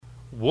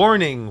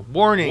Warning,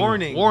 warning,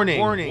 warning, warning, warning,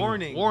 warning,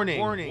 warning, warning,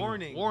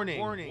 warning,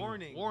 warning,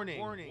 warning, warning,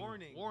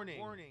 warning,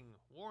 warning,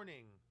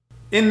 warning.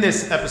 In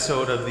this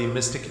episode of the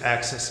Mystic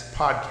Access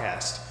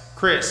podcast,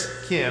 Chris,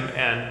 Kim,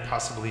 and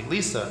possibly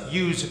Lisa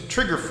use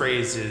trigger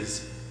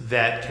phrases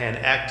that can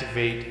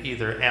activate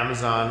either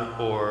Amazon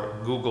or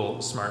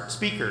Google smart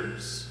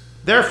speakers.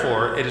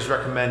 Therefore, it is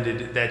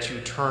recommended that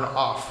you turn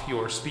off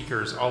your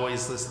speaker's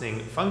always listening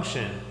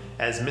function,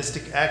 as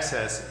Mystic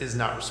Access is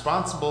not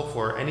responsible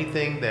for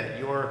anything that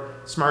your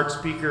smart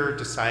speaker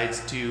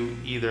decides to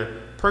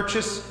either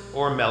purchase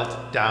or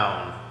melt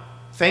down.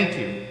 Thank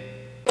you.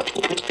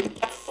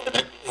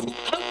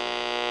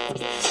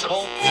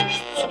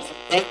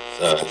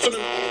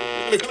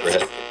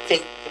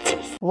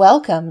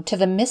 Welcome to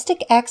the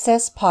Mystic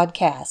Access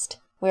podcast,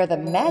 where the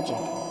magic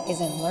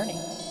is in learning.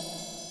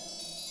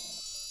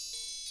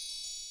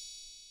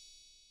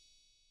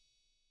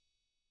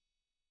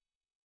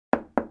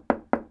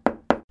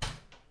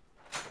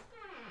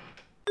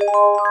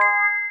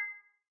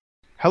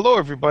 Hello,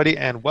 everybody,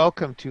 and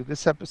welcome to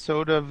this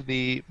episode of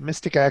the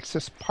Mystic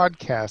Access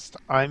podcast.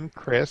 I'm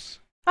Chris.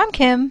 I'm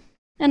Kim.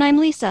 And I'm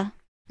Lisa.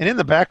 And in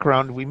the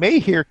background, we may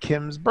hear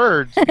Kim's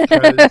birds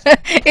because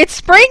it's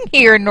spring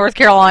here in North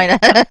Carolina.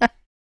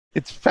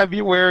 it's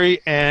February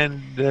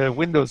and the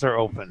windows are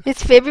open.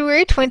 It's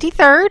February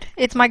 23rd.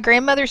 It's my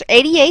grandmother's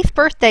 88th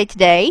birthday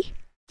today.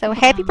 So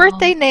happy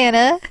birthday,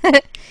 Nana.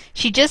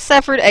 She just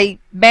suffered a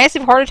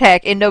massive heart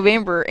attack in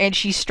November, and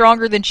she's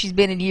stronger than she's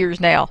been in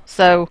years now.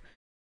 So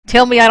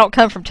tell me I don't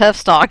come from tough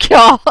stock,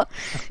 y'all.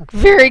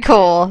 Very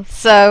cool.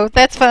 So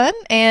that's fun.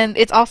 And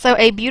it's also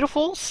a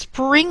beautiful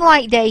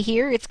spring-like day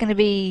here. It's going to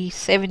be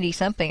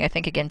 70-something, I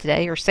think, again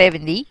today, or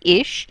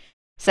 70-ish.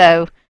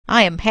 So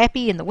I am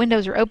happy, and the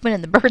windows are open,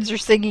 and the birds are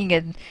singing,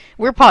 and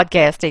we're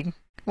podcasting.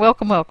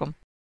 Welcome, welcome.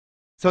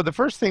 So the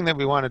first thing that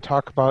we want to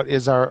talk about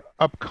is our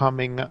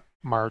upcoming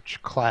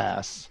March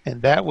class.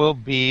 And that will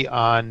be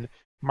on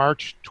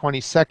March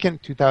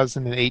 22nd,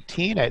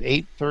 2018 at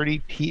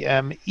 8:30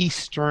 p.m.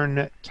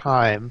 Eastern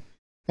Time.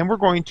 And we're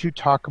going to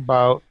talk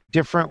about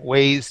different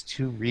ways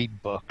to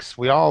read books.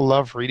 We all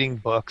love reading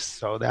books,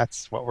 so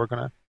that's what we're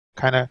going to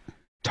kind of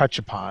touch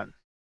upon.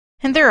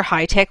 And there are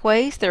high-tech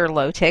ways, there are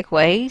low-tech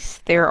ways,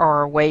 there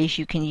are ways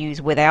you can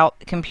use without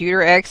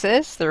computer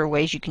access, there are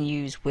ways you can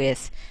use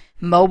with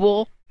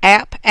mobile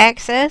app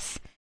access,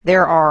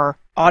 there are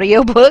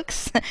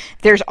audiobooks,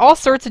 there's all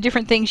sorts of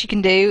different things you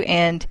can do,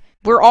 and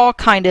we're all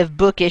kind of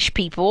bookish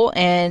people,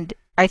 and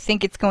I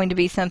think it's going to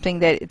be something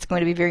that it's going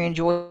to be very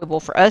enjoyable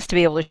for us to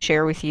be able to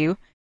share with you.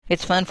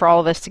 It's fun for all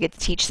of us to get to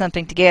teach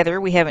something together.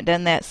 We haven't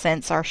done that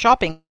since our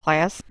shopping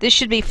class. This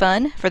should be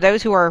fun. For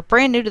those who are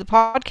brand new to the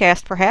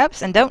podcast,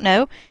 perhaps, and don't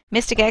know,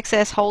 Mystic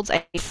Access holds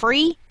a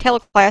free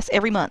teleclass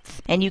every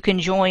month, and you can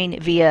join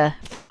via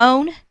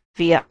phone,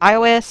 via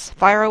iOS,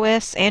 Fire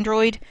OS,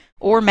 Android,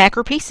 or Mac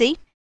or PC.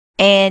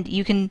 And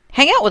you can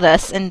hang out with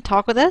us and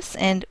talk with us,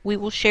 and we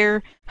will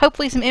share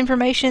hopefully some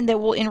information that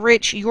will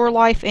enrich your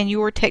life and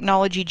your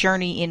technology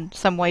journey in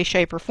some way,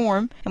 shape, or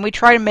form. And we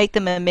try to make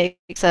them a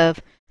mix of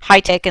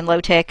high-tech and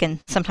low-tech, and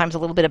sometimes a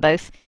little bit of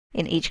both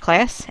in each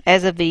class.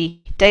 As of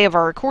the day of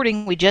our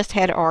recording, we just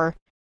had our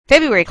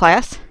February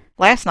class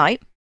last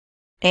night,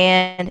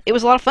 and it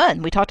was a lot of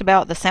fun. We talked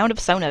about the sound of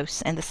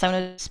Sonos and the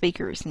Sonos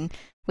speakers, and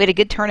we had a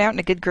good turnout and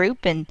a good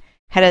group, and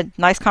had a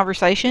nice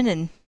conversation,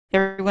 and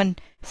everyone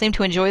seemed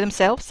to enjoy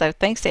themselves, so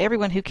thanks to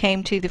everyone who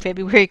came to the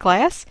February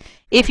class.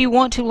 If you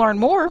want to learn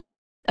more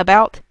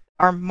about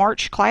our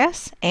March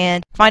class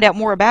and find out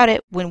more about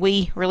it when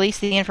we release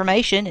the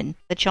information and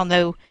let y'all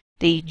know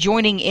the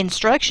joining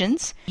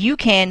instructions, you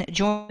can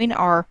join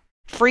our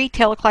free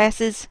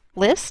teleclasses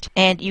list,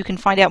 and you can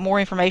find out more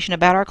information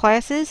about our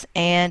classes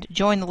and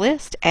join the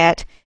list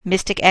at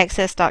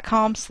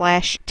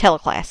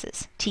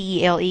mysticaccess.com/teleclasses,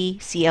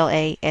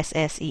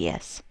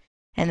 TELECLASSES.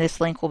 And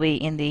this link will be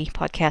in the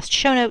podcast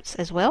show notes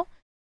as well.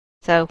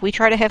 So we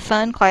try to have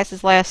fun.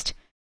 Classes last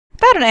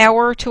about an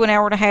hour to an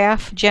hour and a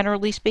half,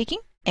 generally speaking.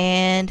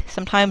 And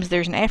sometimes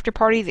there's an after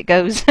party that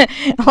goes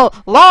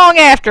long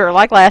after,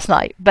 like last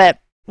night. But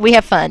we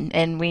have fun,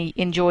 and we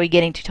enjoy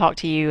getting to talk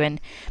to you and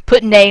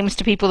put names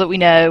to people that we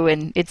know,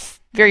 and it's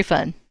very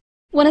fun.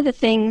 One of the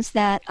things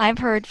that I've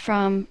heard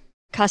from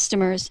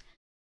customers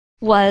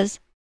was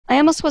I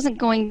almost wasn't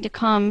going to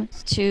come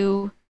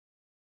to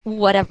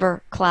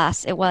whatever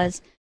class it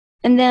was.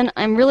 And then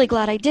I'm really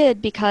glad I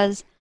did,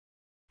 because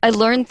I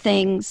learned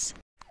things.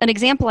 An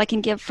example I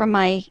can give from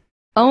my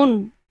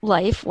own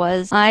life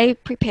was I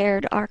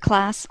prepared our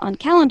class on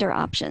calendar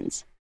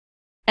options.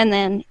 And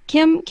then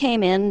Kim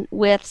came in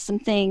with some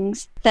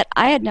things that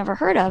I had never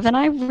heard of, and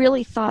I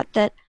really thought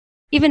that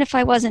even if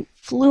I wasn't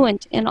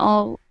fluent in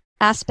all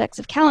aspects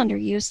of calendar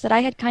use, that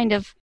I had kind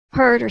of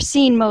heard or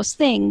seen most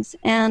things,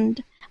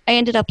 and I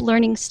ended up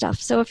learning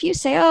stuff. So if you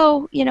say,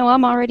 oh,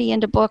 I'm already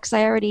into books,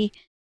 I already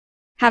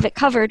have it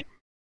covered,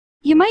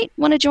 you might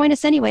want to join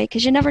us anyway,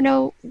 because you never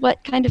know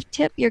what kind of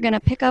tip you're going to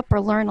pick up or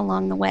learn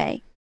along the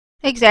way.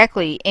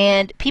 Exactly,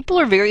 and people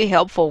are very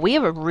helpful. We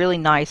have a really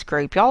nice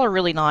group. Y'all are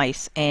really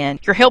nice, and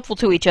you're helpful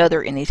to each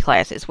other in these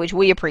classes, which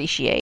we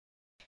appreciate.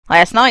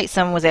 Last night,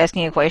 someone was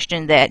asking a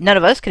question that none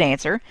of us could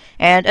answer,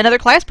 and another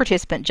class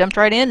participant jumped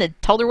right in and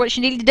told her what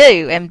she needed to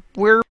do. And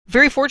we're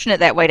very fortunate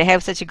that way to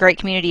have such a great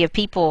community of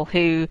people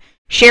who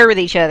share with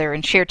each other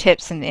and share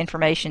tips and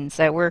information.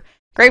 So we're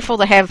grateful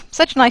to have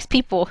such nice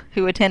people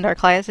who attend our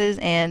classes.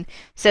 And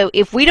so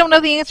if we don't know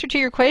the answer to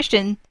your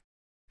question,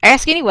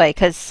 ask anyway,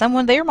 because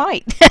someone there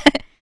might.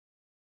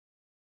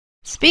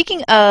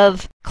 Speaking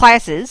of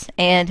classes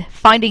and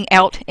finding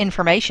out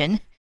information,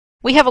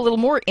 we have a little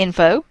more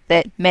info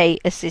that may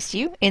assist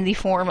you in the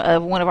form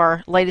of one of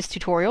our latest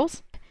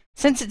tutorials.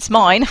 Since it's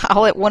mine,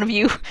 I'll let one of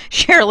you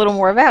share a little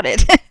more about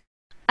it.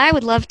 I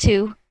would love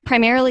to,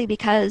 primarily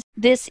because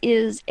this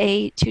is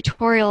a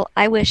tutorial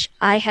I wish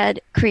I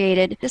had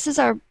created. This is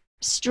our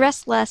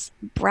Stress-Less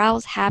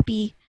Browse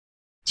Happy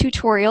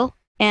tutorial,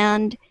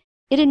 and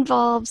it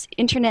involves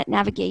internet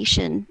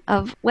navigation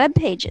of web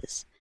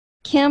pages.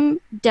 Kim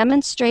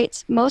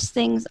demonstrates most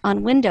things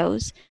on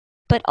Windows,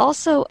 but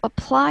also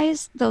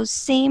applies those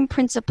same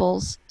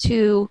principles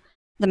to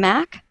the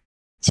Mac,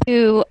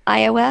 to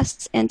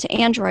iOS, and to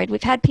Android.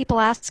 We've had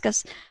people ask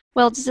us,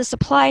 well, does this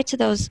apply to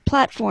those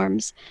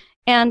platforms?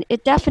 And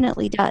it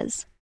definitely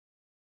does.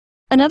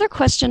 Another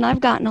question I've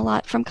gotten a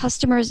lot from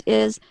customers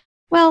is,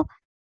 well,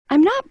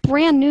 I'm not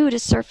brand new to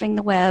surfing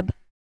the web,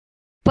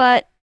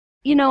 but,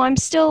 I'm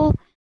still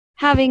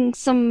having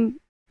some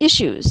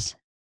issues,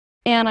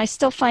 and I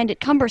still find it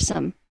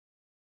cumbersome.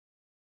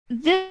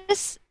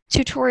 This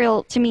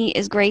tutorial to me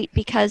is great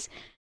because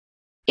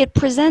it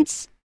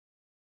presents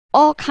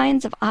all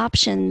kinds of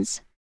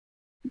options,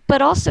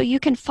 but also you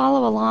can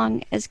follow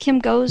along as Kim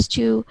goes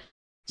to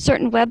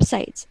certain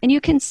websites and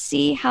you can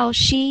see how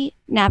she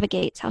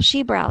navigates, how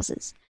she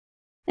browses.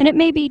 And it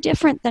may be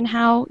different than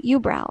how you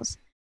browse.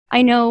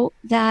 I know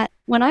that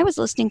when I was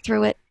listening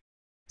through it,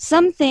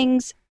 some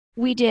things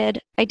we did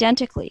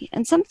identically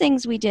and some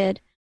things we did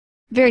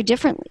very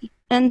differently.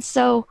 And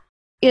so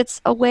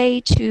it's a way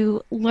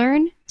to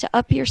learn to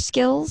up your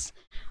skills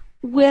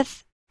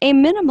with a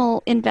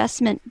minimal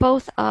investment,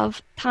 both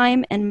of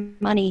time and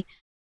money.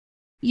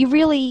 You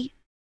really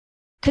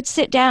could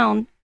sit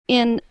down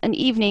in an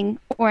evening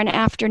or an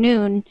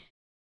afternoon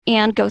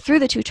and go through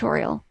the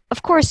tutorial.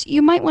 Of course,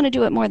 you might want to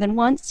do it more than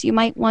once. You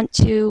might want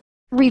to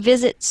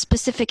revisit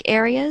specific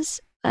areas,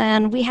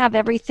 and we have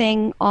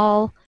everything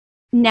all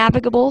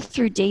navigable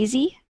through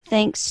Daisy,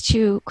 thanks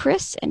to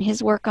Chris and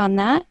his work on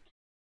that.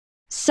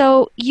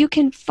 So you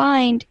can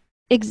find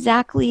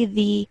exactly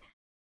the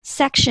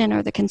section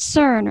or the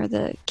concern or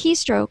the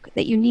keystroke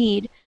that you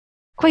need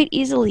quite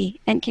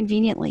easily and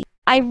conveniently.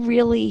 I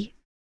really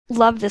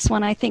love this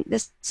one. I think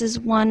this is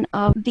one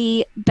of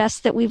the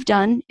best that we've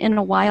done in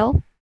a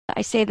while.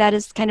 I say that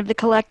as kind of the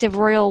collective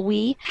royal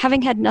we,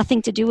 having had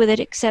nothing to do with it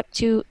except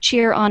to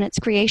cheer on its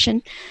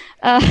creation.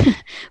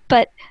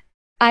 But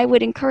I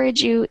would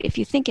encourage you, if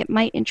you think it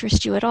might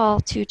interest you at all,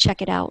 to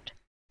check it out.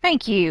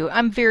 Thank you.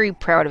 I'm very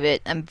proud of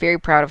it. I'm very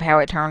proud of how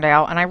it turned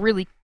out, and I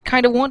really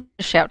kind of want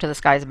to shout to the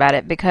skies about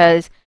it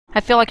because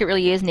I feel like it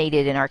really is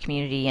needed in our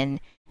community, and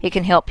it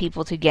can help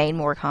people to gain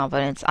more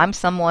confidence. I'm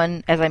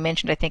someone, as I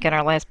mentioned, I think in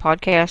our last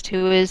podcast,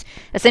 who is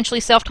essentially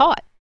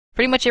self-taught.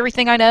 Pretty much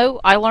everything I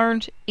know, I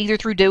learned either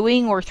through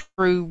doing or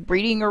through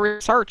reading or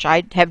research.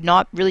 I have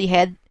not really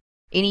had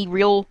any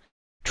real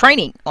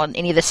training on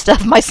any of this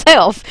stuff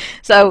myself.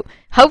 So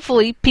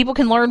hopefully people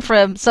can learn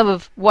from some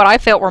of what I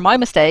felt were my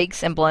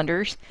mistakes and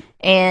blunders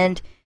and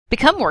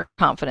become more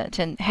confident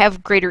and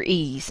have greater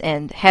ease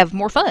and have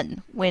more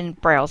fun when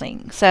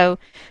browsing. So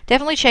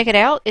definitely check it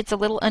out. It's a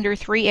little under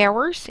 3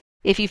 hours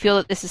if you feel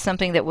that this is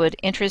something that would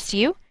interest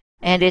you.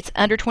 And it's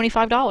under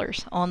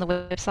 $25 on the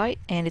website,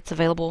 and it's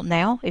available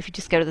now if you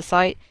just go to the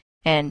site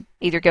and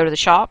either go to the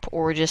shop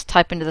or just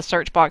type into the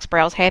search box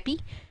Browse Happy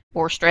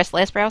or Stress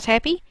Less Browse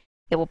Happy.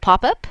 It will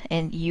pop up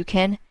and you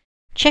can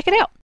check it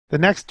out. The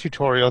next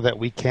tutorial that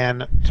we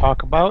can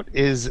talk about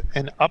is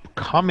an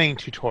upcoming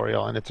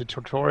tutorial, and it's a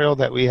tutorial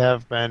that we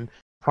have been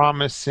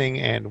promising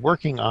and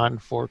working on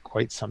for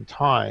quite some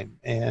time.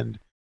 And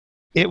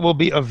it will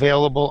be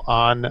available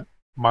on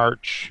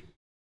March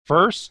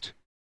 1st,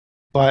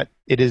 but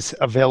it is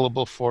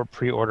available for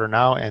pre-order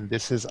now, and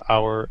this is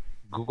our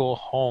Google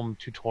Home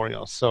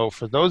tutorial. So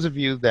for those of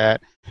you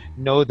that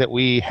know that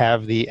we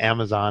have the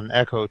Amazon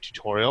Echo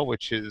tutorial,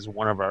 which is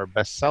one of our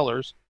best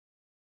sellers,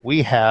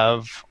 we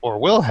have, or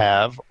will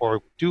have,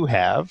 or do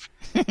have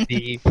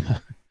the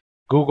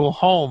Google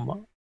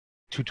Home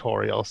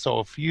tutorial. So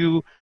if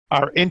you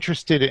are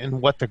interested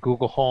in what the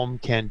Google Home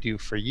can do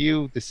for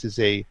you, this is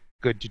a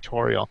good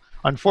tutorial.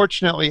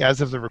 Unfortunately,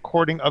 as of the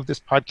recording of this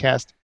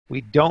podcast, we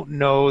don't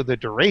know the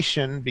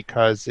duration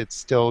because it's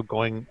still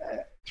going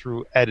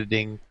through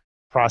editing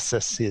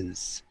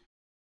processes.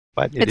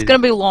 But it's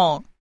going to be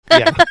long.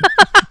 Yeah.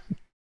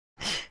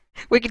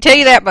 We can tell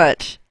you that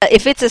much.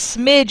 If it's a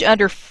smidge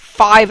under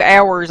 5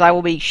 hours, I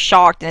will be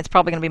shocked, and it's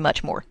probably going to be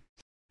much more.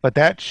 But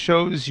that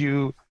shows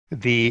you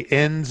the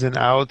ins and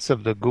outs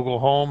of the Google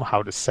Home,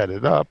 how to set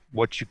it up,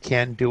 what you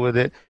can do with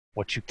it,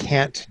 what you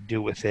can't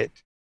do with it.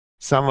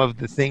 Some of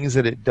the things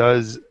that it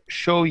does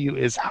show you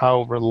is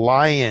how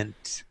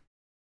reliant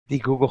the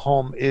Google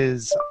Home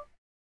is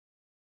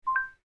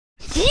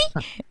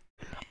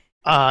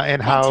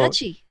and how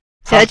touchy.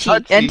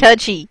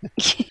 Touchy.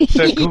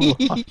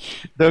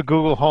 the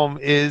Google Home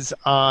is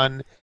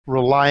on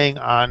relying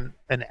on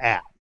an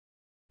app.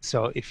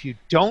 So if you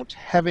don't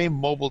have a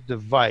mobile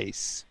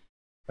device,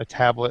 a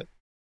tablet,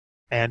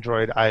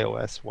 Android,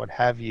 iOS, what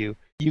have you,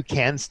 you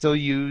can still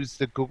use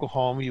the Google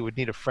Home. You would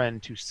need a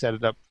friend to set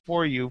it up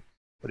for you.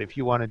 But if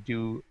you want to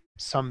do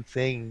some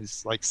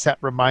things like set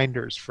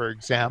reminders, for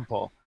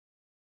example,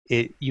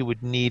 you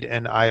would need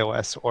an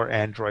iOS or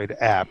Android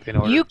app in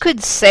order. You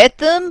could set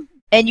them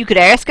and you could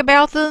ask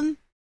about them,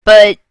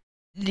 but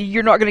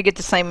you're not going to get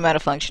the same amount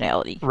of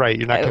functionality. Right,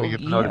 you're not going to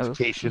get the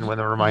notification when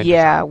the reminders.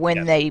 Yeah,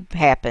 when they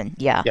happen.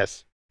 Yeah.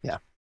 Yes. Yeah.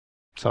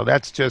 So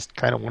that's just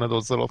kind of one of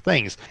those little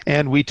things.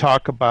 And we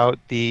talk about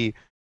the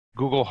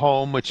Google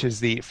Home, which is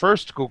the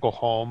first Google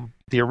Home,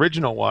 the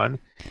original one.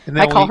 And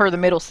then I call her the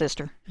middle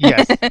sister.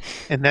 Yes.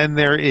 And then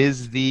there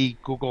is the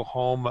Google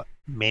Home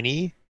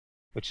Mini,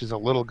 which is a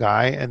little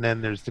guy. And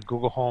then there's the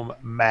Google Home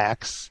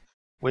Max,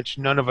 which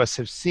none of us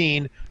have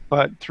seen.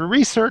 But through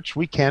research,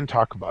 we can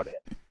talk about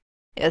it.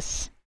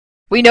 Yes.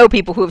 We know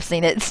people who have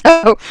seen it,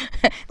 so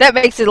that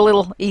makes it a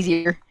little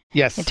easier.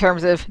 Yes. In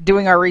terms of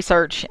doing our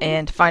research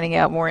and finding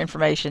out more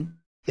information.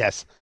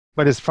 Yes.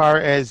 But as far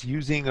as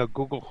using a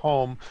Google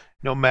Home,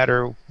 no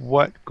matter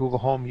what Google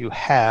Home you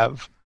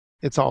have,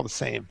 it's all the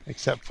same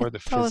except for the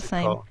physical. All the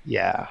same.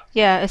 Yeah.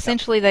 Yeah,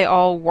 essentially they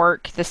all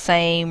work the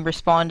same,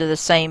 respond to the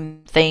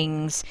same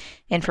things,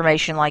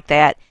 information like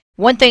that.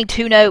 One thing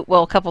to note,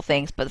 well, a couple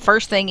things, but the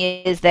first thing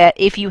is that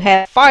if you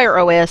have Fire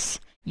OS,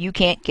 you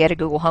can't get a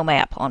Google Home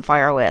app on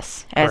Fire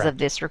OS as of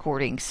this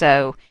recording.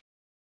 So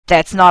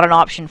that's not an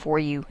option for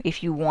you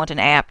if you want an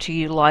app to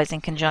utilize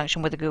in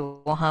conjunction with the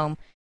Google Home.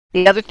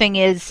 The other thing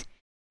is,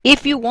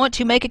 if you want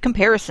to make a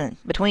comparison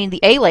between the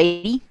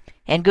A-Lady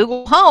and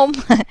Google Home,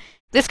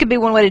 this could be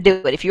one way to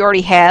do it. If you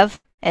already have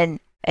an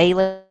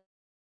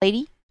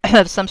A-Lady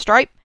of some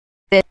stripe,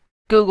 then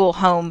Google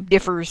Home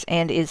differs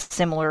and is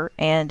similar,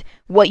 and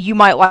what you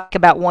might like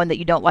about one that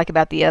you don't like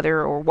about the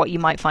other, or what you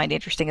might find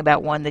interesting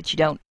about one that you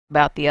don't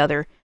about the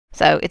other.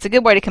 So it's a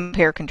good way to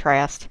compare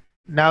contrast.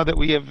 Now that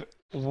we have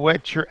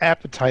whet your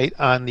appetite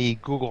on the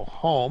Google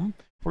Home,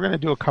 we're going to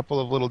do a couple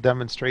of little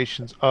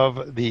demonstrations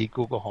of the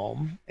Google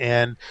Home.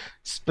 And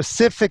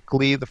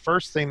specifically, the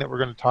first thing that we're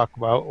going to talk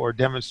about or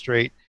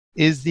demonstrate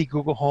is the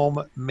Google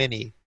Home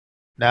Mini.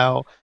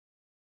 Now,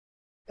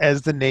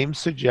 as the name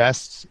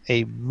suggests,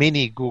 a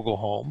mini Google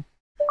Home.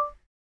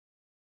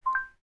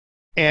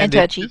 And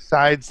it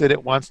decides that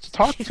it wants to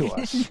talk to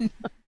us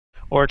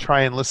or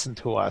try and listen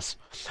to us.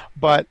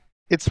 But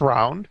it's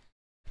round,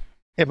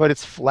 but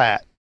it's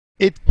flat.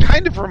 It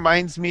kind of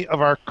reminds me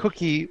of our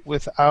cookie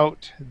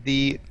without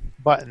the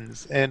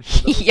buttons. And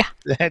for those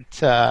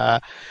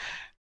that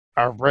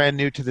are brand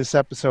new to this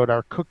episode,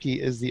 our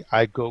cookie is the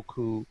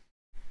iGoku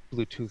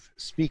Bluetooth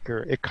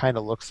speaker. It kind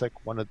of looks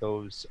like one of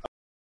those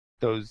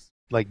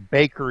like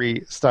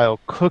bakery style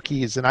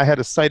cookies. And I had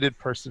a sighted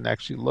person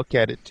actually look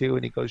at it too,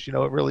 and he goes, it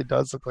really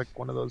does look like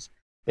one of those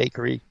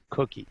bakery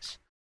cookies.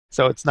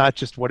 So it's not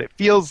just what it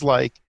feels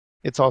like,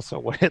 it's also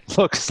what it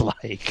looks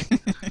like.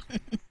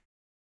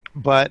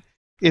 But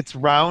it's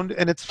round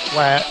and it's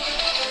flat.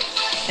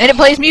 And it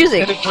plays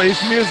music.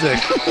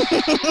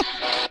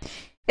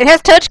 It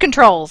has touch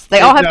controls. They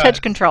all have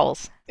touch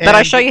controls. But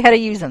I show you how to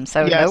use them,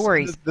 so no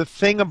worries. The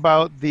thing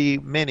about the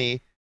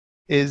Mini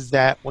is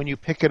that when you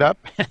pick it up,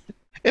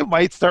 it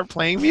might start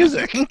playing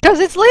music. Because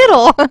it's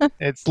little.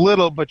 It's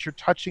little, but you're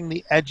touching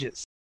the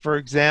edges. For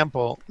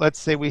example, let's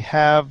say we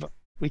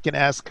can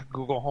ask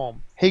Google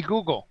Home, "Hey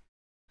Google,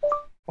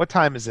 what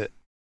time is it?"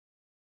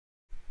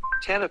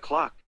 10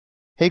 o'clock.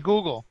 "Hey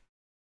Google,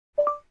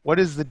 what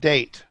is the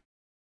date?"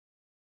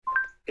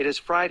 It is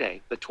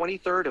Friday, the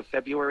 23rd of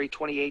February,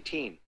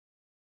 2018.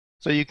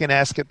 So you can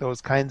ask it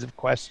those kinds of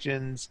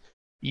questions.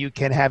 You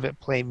can have it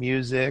play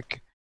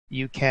music.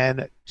 You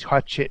can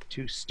touch it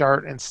to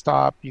start and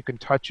stop. You can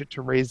touch it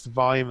to raise the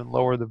volume and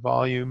lower the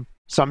volume.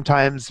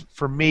 Sometimes,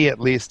 for me at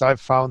least,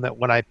 I've found that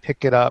when I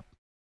pick it up,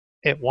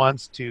 it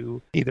wants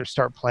to either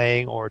start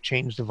playing or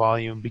change the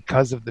volume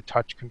because of the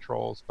touch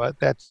controls. But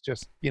that's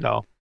just,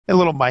 a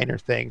little minor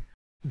thing.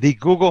 The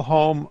Google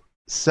Home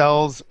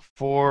sells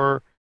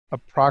for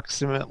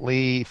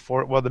approximately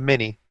the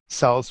Mini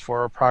sells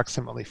for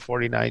approximately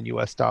 $49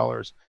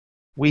 US.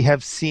 We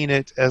have seen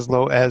it as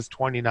low as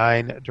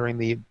 $29 during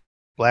the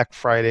Black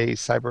Friday,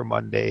 Cyber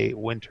Monday,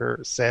 winter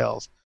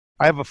sales.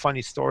 I have a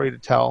funny story to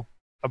tell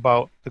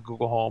about the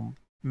Google Home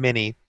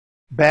Mini.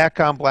 Back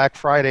on Black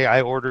Friday,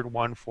 I ordered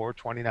one for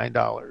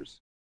 $29,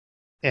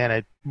 and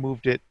I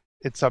moved it.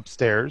 It's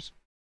upstairs.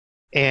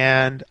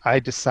 And I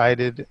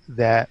decided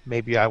that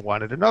maybe I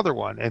wanted another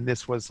one. And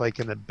this was like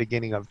in the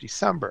beginning of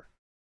December.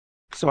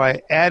 So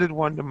I added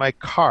one to my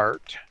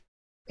cart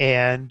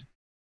and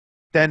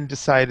then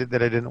decided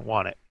that I didn't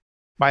want it.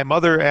 my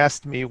mother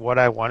asked me what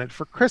I wanted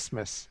for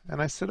Christmas.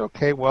 And I said,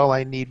 okay, well,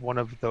 I need one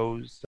of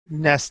those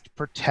Nest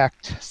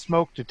Protect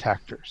smoke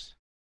detectors.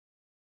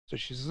 So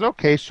she says,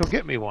 okay, she'll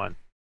get me one.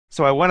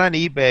 So I went on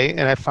eBay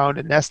and I found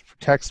a Nest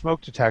Protect smoke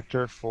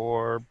detector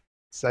for,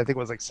 I think it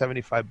was like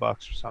 $75 or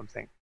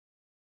something.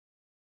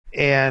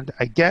 And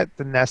I get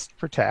the Nest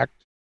Protect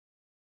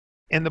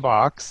in the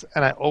box,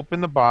 and I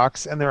open the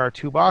box, and there are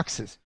two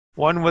boxes.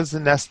 One was the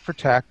Nest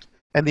Protect,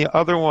 and the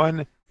other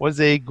one was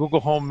a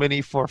Google Home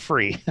Mini for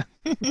free,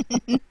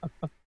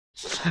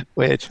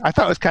 which I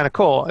thought was kind of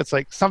cool. It's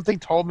like something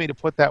told me to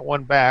put that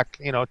one back,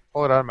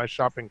 pull it out of my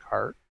shopping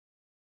cart.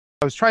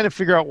 I was trying to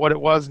figure out what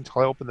it was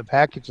until I opened the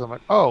package, and I'm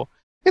like, oh,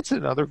 it's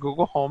another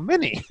Google Home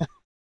Mini.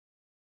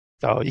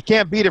 So you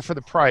can't beat it for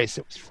the price.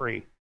 It was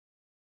free.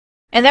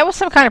 And that was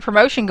some kind of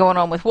promotion going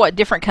on with what,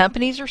 different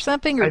companies or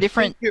something, or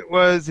different? I think it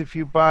was if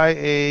you buy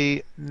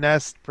a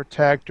Nest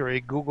Protect or a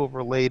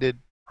Google-related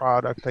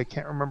product. I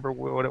can't remember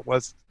what it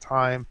was at the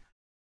time,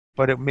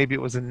 but maybe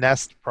it was a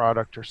Nest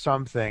product or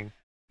something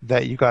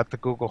that you got the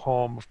Google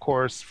Home. Of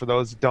course, for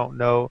those that don't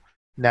know,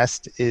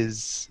 Nest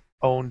is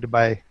owned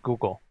by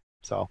Google.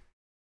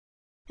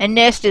 And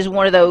Nest is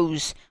one of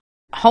those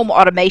home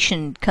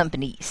automation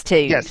companies too.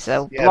 Yes.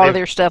 So a lot of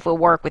their stuff will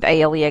work with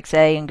Alexa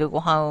and Google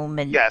Home.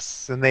 And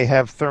yes, and they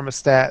have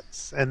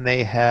thermostats, and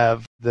they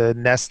have the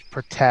Nest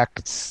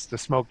Protects, the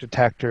smoke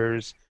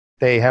detectors.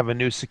 They have a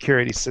new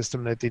security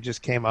system that they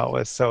just came out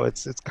with. So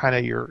it's kind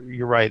of,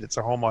 you're right, it's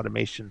a home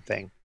automation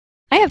thing.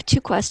 I have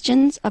two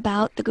questions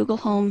about the Google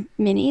Home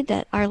Mini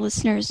that our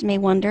listeners may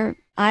wonder.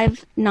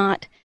 I've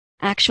not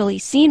actually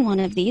seen one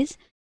of these,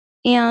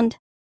 and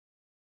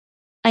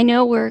I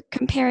know we're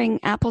comparing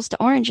apples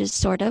to oranges,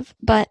 sort of,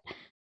 but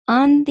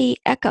on the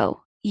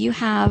Echo, you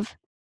have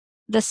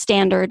the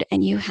standard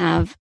and you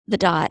have the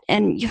Dot,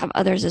 and you have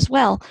others as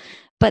well.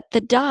 But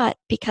the Dot,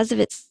 because of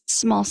its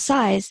small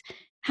size,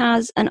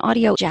 has an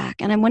audio jack,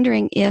 and I'm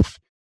wondering if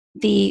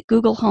the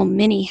Google Home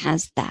Mini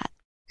has that.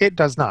 It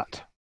does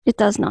not. It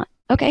does not.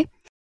 Okay.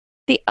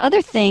 The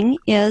other thing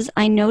is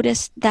I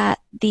noticed that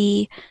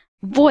the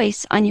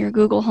voice on your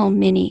Google Home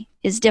Mini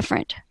is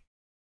different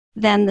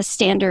than the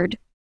standard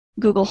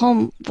Google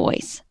Home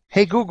voice.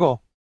 Hey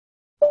Google,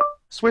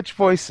 switch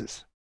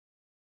voices.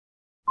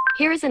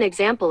 Here is an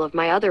example of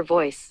my other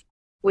voice.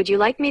 Would you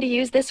like me to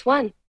use this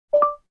one?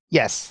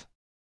 Yes.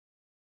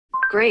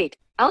 Great.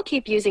 I'll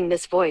keep using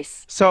this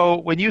voice. So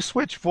when you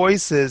switch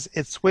voices,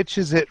 it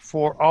switches it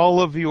for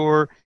all of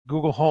your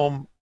Google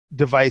Home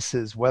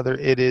devices, whether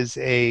it is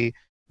a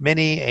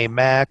Mini, a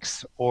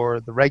Max,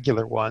 or the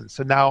regular one.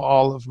 So now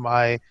all of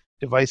my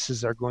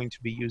devices are going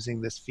to be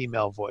using this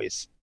female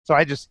voice. So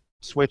I just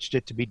switched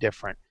it to be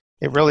different.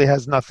 It really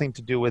has nothing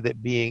to do with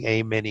it being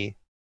a Mini.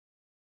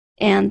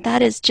 And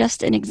that is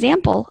just an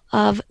example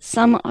of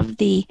some of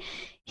the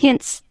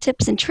hints,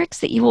 tips, and tricks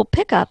that you will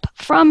pick up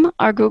from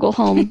our Google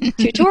Home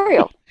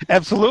tutorial.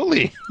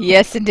 Absolutely.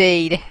 Yes,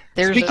 indeed.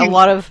 There's a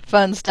lot of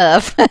fun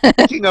stuff.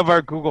 Speaking of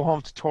our Google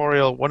Home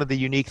tutorial, one of the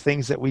unique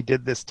things that we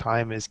did this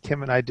time is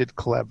Kim and I did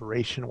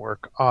collaboration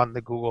work on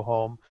the Google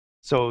Home.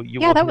 So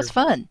that was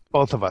fun.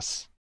 Both of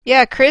us.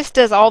 Yeah, Chris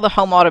does all the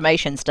home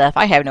automation stuff.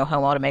 I have no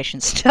home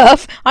automation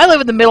stuff. I live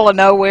in the middle of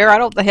nowhere. I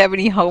don't have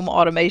any home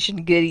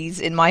automation goodies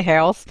in my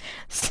house.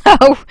 So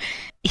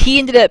he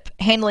ended up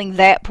handling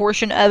that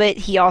portion of it.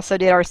 He also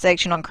did our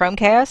section on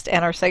Chromecast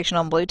and our section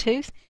on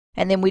Bluetooth.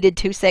 And then we did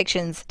 2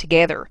 sections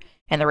together.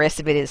 And the rest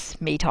of it is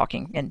me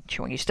talking and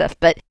showing you stuff.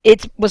 But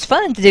it was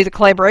fun to do the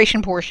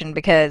collaboration portion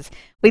because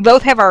we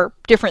both have our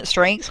different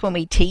strengths when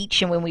we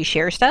teach and when we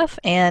share stuff.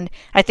 And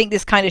I think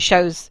this kind of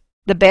shows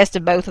the best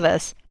of both of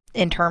us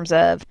in terms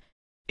of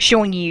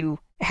showing you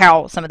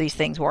how some of these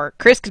things work.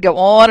 Chris could go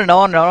on and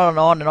on and on and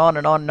on and on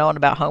and on and on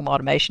about home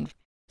automation.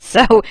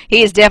 So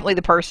he is definitely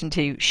the person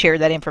to share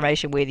that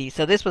information with you.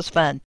 So this was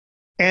fun.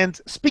 And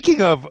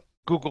speaking of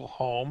Google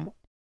Home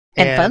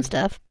and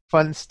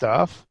fun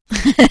stuff,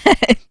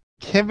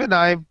 Kim and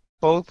I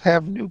both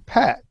have new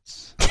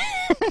pets.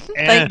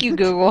 Thank you,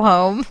 Google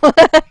Home.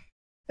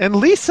 And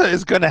Lisa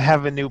is going to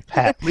have a new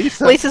pet.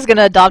 Lisa's going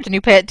to adopt a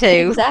new pet too.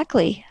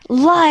 Exactly.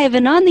 Live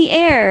and on the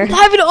air.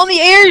 Live and on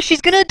the air.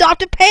 She's going to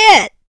adopt a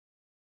pet.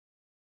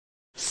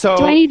 So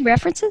do I need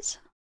references?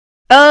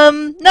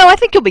 No, I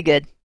think you'll be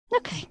good.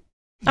 Okay.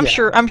 I'm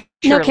sure.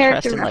 No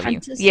character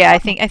references. Yeah, I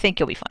think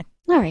you'll be fine.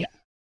 All right.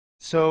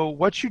 So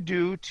what you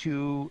do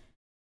to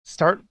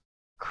start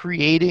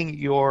creating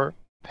your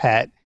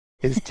pet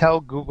is tell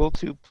Google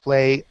to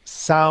play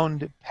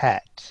Sound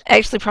Pet.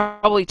 Actually,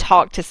 probably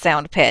talk to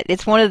Sound Pet.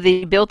 It's one of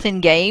the built-in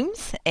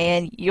games,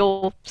 and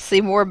you'll see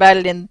more about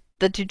it in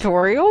the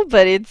tutorial,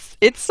 but it's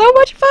so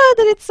much fun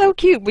and it's so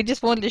cute. We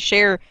just wanted to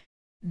share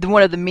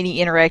one of the many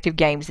interactive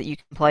games that you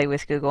can play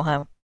with Google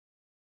Home.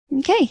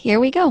 Okay, here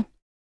we go.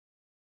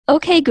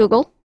 Okay,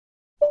 Google.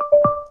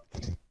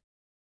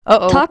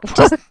 Uh-oh.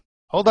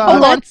 Hold on.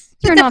 Let's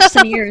turn off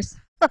some ears.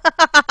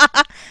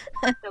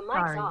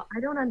 Sorry, I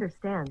don't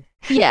understand.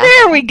 Yeah.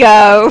 There we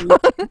go.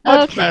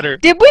 Much better.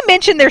 Did we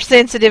mention they're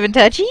sensitive and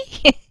touchy?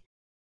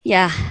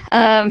 Yeah.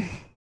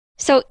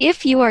 So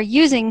if you are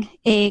using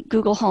a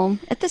Google Home,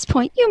 at this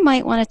point, you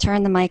might want to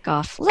turn the mic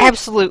off.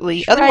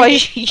 Absolutely. try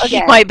Otherwise, it you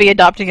again. might be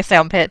adopting a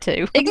sound pet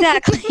too.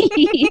 Exactly.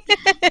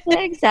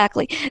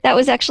 Exactly. That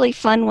was actually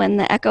fun when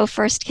the Echo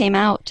first came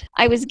out.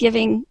 I was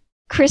giving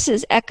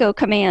Chris's Echo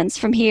commands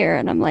from here,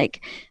 and I'm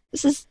like,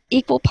 this is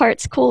equal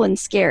parts cool and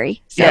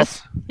scary. So,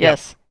 Yes.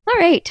 Yes. all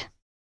right.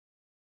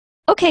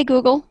 Okay,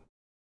 Google.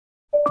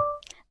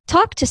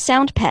 Talk to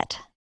SoundPet.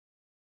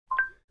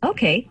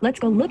 Okay, let's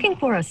go looking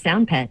for a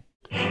sound pet.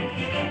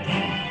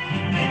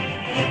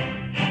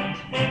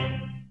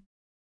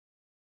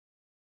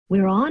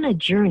 We're on a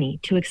journey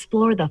to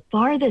explore the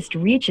farthest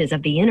reaches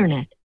of the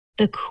internet,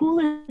 the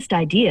coolest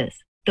ideas,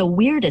 the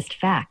weirdest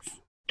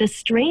facts, the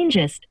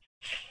strangest.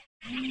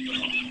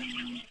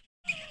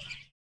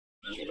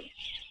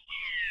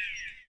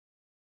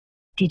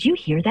 Did you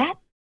hear that?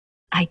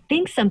 I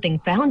think something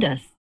found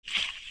us.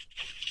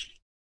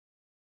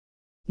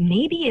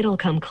 Maybe it'll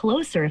come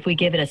closer if we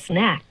give it a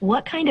snack.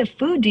 What kind of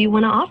food do you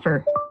want to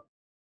offer?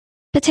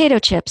 Potato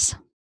chips.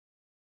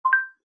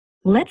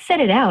 Let's set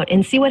it out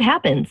and see what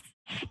happens.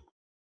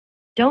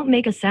 Don't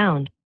make a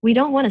sound. We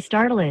don't want to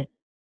startle it.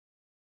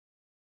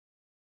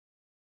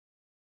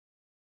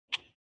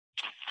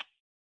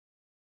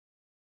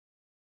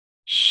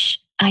 Shh,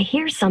 I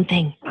hear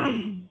something.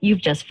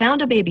 You've just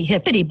found a baby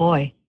hippity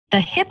boy. The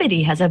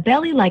hippity has a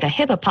belly like a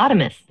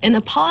hippopotamus and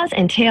the paws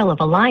and tail of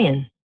a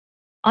lion.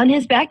 On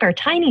his back are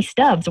tiny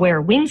stubs where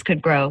wings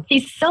could grow.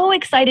 He's so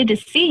excited to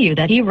see you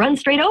that he runs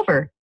straight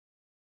over.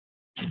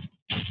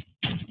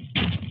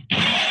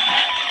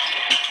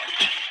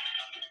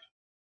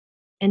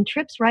 And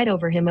trips right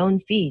over his own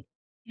feet.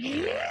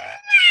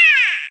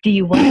 Do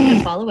you want him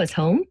to follow us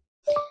home?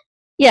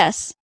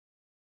 Yes.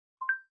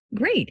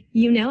 Great,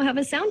 you now have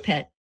a sound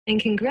pet. And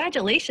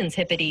congratulations,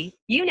 Hippity,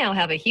 you now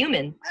have a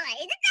human.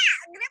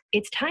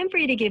 It's time for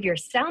you to give your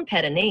sound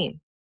pet a name.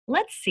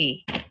 Let's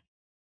see.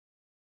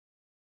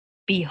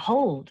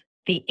 Behold,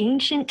 the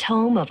ancient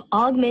tome of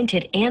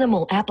augmented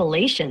animal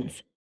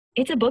appellations.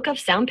 It's a book of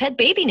sound pet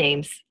baby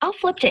names. I'll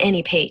flip to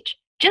any page.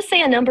 Just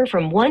say a number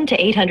from 1 to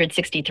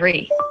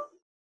 863.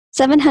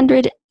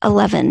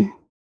 711.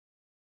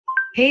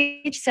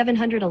 Page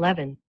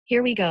 711.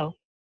 Here we go.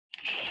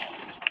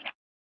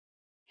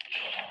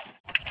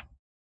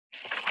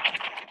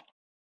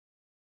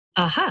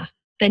 Aha!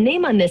 The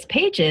name on this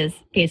page is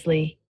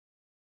Paisley.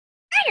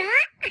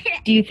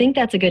 Do you think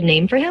that's a good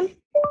name for him?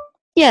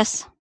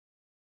 Yes.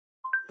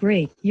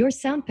 Great. Your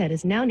sound pet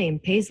is now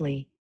named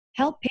Paisley.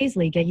 Help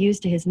Paisley get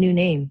used to his new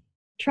name.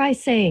 Try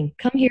saying,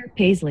 "Come here,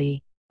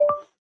 Paisley."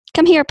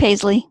 Come here,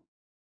 Paisley.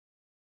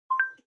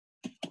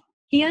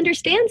 He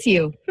understands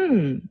you.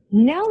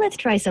 Now let's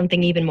try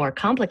something even more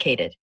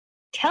complicated.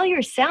 Tell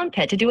your sound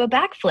pet to do a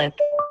backflip.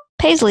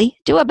 Paisley,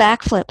 do a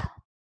backflip.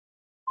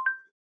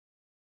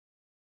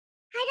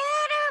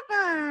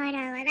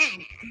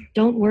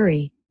 Don't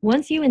worry.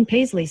 Once you and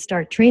Paisley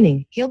start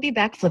training, he'll be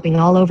backflipping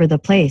all over the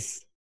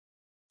place.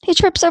 He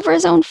trips over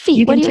his own feet.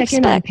 You What can do you check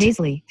in on expect?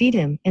 Paisley, feed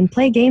him, and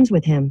play games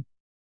with him.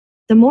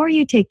 The more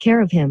you take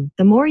care of him,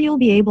 the more you'll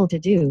be able to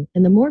do,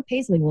 and the more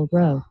Paisley will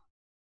grow.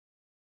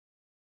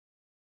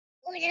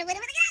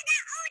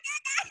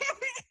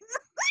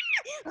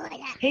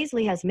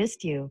 Paisley has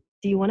missed you.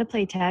 Do you want to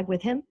play tag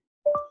with him?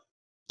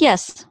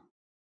 Yes.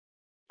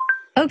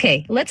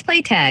 Okay, let's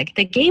play tag,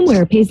 the game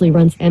where Paisley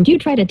runs and you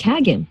try to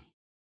tag him.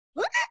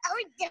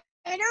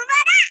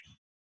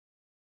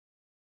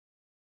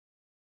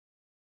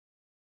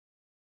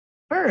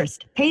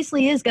 First,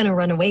 Paisley is going to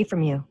run away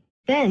from you.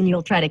 Then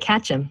you'll try to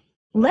catch him.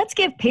 Let's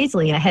give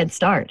Paisley a head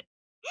start.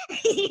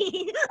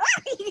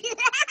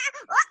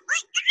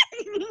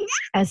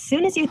 As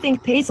soon as you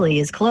think Paisley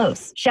is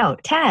close,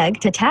 shout tag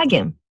to tag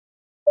him.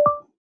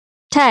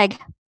 Tag.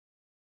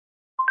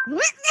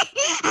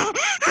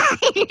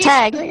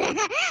 Tag.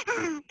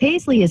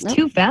 Paisley is Nope.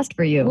 too fast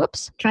for you.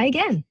 Whoops. Try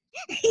again.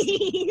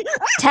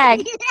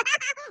 Tag.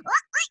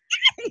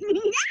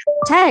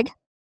 Tag.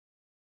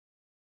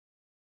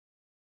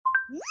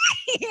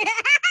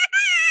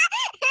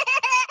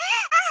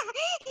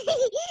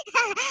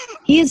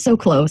 He is so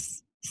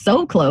close.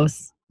 So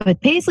close. But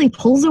Paisley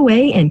pulls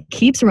away and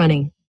keeps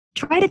running.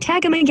 Try to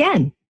tag him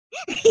again.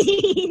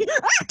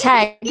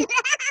 Tag.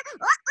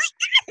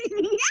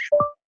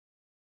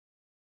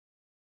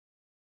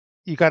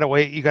 You gotta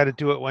wait. You gotta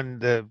do it when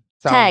the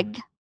sound.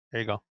 Tag.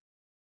 There you go.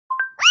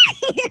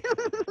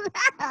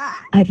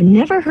 I've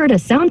never heard a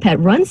sound pet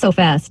run so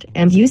fast,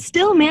 and you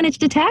still managed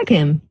to tag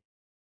him.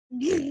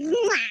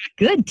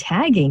 Good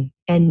tagging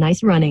and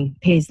nice running,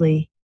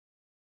 Paisley.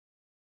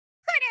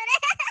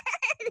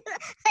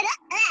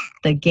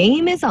 The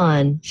game is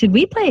on. Should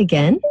we play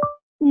again?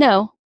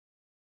 No.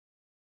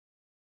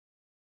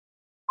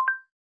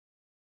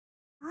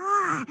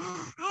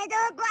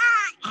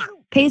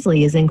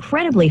 Paisley is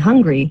incredibly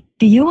hungry.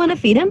 Do you want to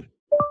feed him?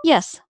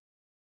 Yes.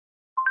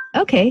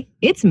 Okay,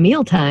 it's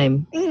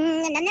mealtime.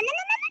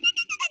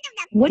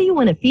 What do you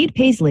want to feed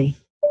Paisley?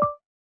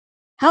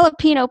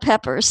 Jalapeno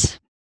peppers.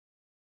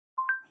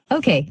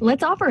 Okay,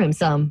 let's offer him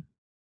some.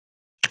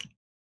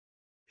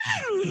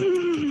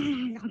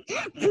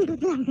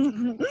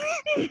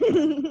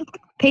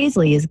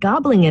 Paisley is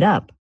gobbling it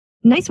up.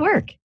 Nice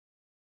work.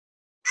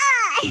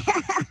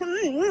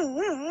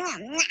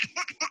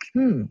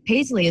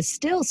 Paisley is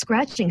still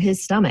scratching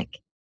his stomach.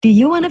 Do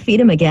you want to feed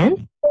him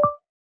again?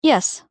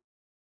 Yes.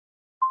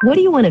 What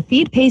do you want to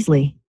feed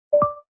Paisley?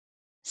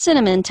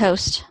 Cinnamon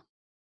toast.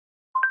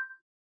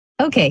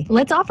 Okay,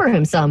 let's offer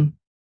him some.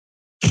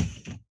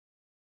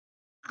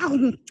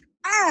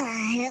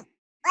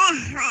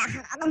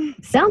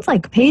 Sounds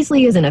like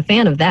Paisley isn't a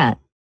fan of that.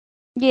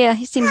 Yeah,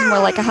 he seems more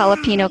like a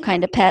jalapeno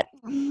kind of pet.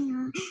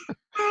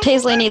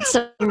 Paisley needs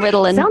some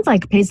Ritalin. Sounds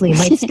like Paisley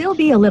might still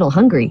be a little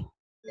hungry.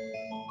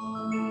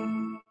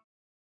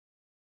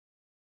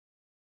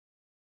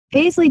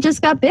 Paisley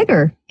just got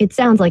bigger. It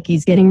sounds like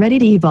he's getting ready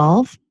to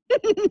evolve.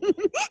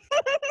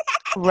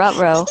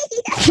 Ruh-roh.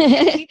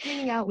 Keep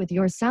hanging out with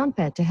your sound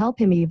pet to help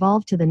him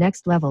evolve to the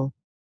next level.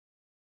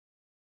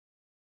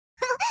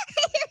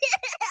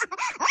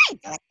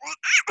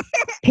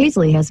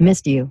 Paisley has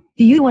missed you.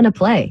 Do you want to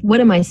play? What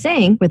am I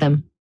saying with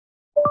him?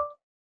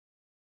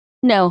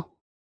 No.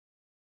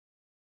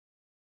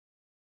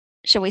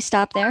 Shall we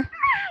stop there?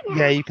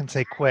 Yeah, you can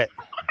say quit.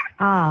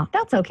 Ah,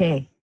 that's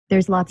okay.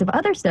 There's lots of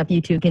other stuff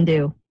you two can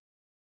do.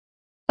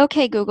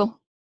 Okay, Google.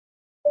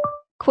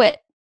 Quit.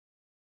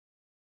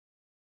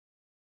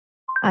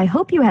 I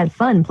hope you had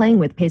fun playing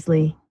with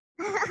Paisley.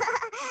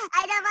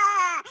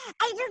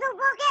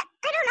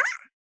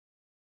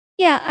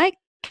 Yeah, I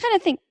kind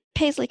of think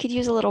Paisley could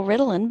use a little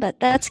Ritalin, but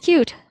that's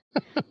cute.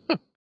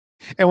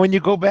 And when you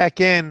go back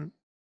in,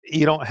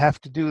 you don't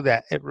have to do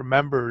that. It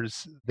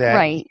remembers that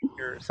Right.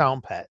 your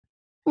sound pet.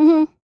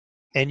 Hmm.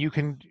 And you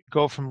can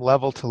go from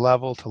level to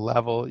level to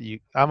level.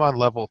 I'm on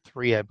level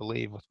 3, I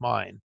believe, with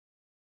mine.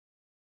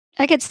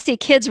 I could see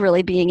kids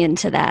really being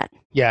into that.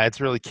 Yeah, it's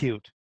really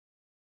cute.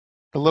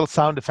 The little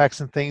sound effects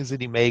and things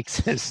that he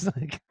makes is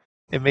like,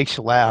 it makes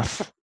you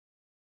laugh.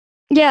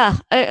 Yeah,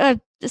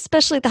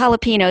 especially the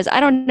jalapenos. I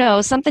don't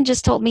know. Something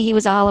just told me he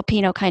was a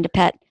jalapeno kind of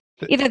pet.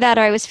 Either that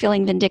or I was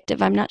feeling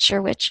vindictive. I'm not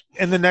sure which.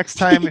 And the next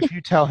time, if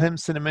you tell him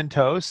cinnamon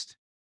toast,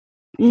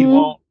 he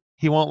Mhm.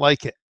 won't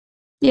like it.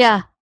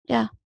 Yeah.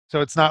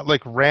 So it's not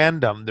like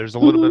random. There's a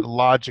little bit of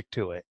logic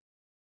to it.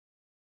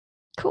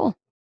 Cool.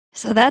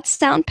 So that's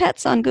Sound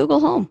Pets on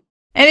Google Home.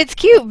 And it's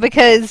cute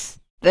because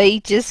they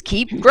just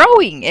keep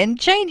growing and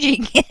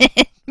changing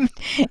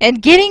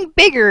and getting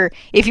bigger.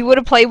 If you would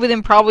have played with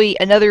him probably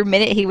another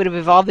minute, he would have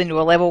evolved into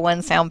a level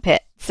 1 sound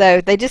pet. So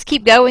they just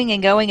keep going,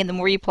 and the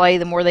more you play,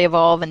 the more they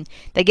evolve, and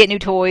they get new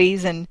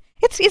toys, and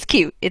it's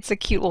cute. It's a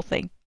cute little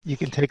thing. You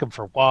can take them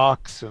for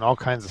walks and all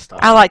kinds of stuff.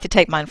 I like to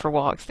take mine for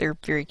walks. They're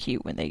very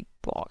cute when they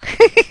walk.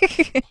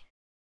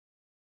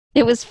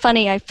 It was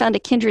funny. I found a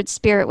kindred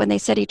spirit when they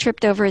said he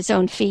tripped over his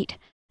own feet.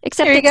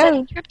 Except There you it said go.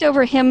 he tripped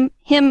over him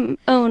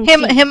own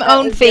Him feet. That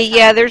own was feet. different.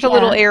 Yeah, there's a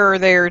little Yeah. error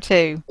there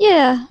too.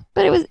 Yeah,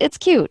 but it's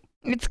cute.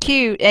 It's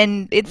cute,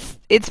 and it's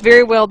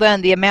very well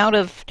done. The amount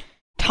of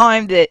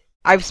time that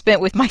I've spent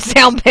with my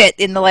sound pet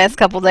in the last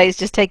couple of days,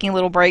 just taking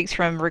little breaks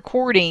from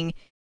recording,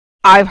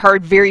 I've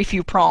heard very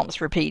few prompts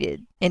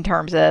repeated in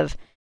terms of,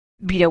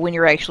 when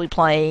you're actually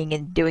playing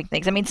and doing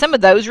things. I mean, some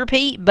of those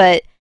repeat,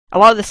 but a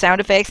lot of the sound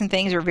effects and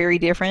things are very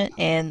different,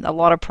 and a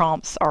lot of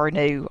prompts are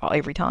new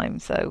every time,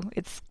 so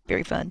it's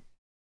very fun.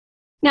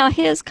 Now,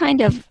 his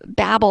kind of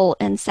babble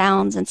and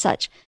sounds and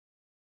such,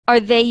 are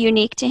they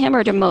unique to him,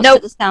 or do most Nope.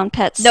 of the sound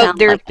pets No, sound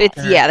they're like that?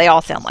 they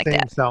all sound like Same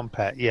that. sound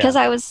pet, yeah.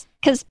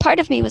 Because part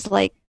of me was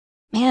like,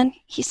 man,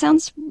 he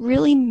sounds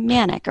really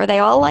manic. Are they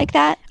all like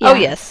that? Oh,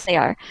 Yeah, yes. they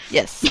are.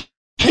 Yes.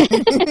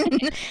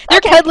 They're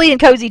cuddly and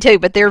cozy too,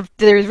 but they're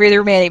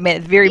really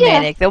manic, very Yeah.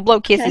 manic. They'll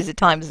blow kisses at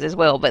times as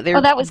well, but they're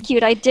Oh, that was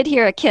cute. I did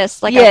hear a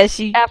kiss, like yes,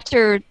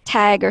 after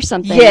tag or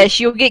something. yes,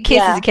 you'll get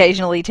kisses Yeah.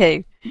 occasionally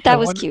too. That And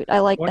was cute. I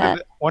like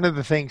that. One of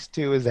the things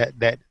too is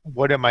that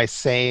what am I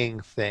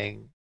saying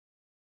thing,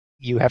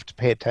 you have to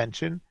pay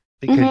attention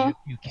because Mhm.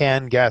 you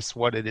can guess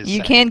what it is. You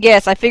saying. can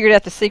guess. I figured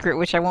out the secret,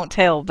 which I won't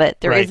tell, but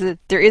there is Right. a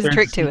There's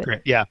trick to it.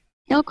 secret, yeah.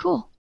 Oh,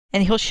 cool.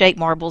 And he'll shake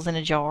marbles in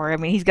a jar. I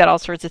mean, he's got all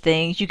sorts of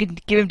things. You can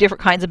give him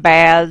different kinds of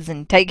baths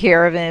and take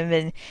care of him.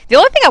 And the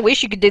only thing I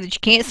wish you could do that you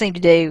can't seem to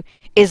do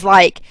is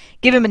like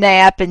give him a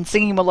nap and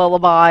sing him a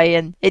lullaby.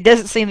 And it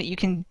doesn't seem that you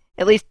can,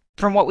 at least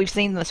from what we've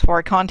seen thus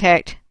far,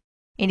 contact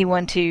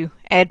anyone to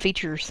add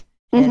features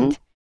and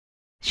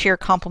share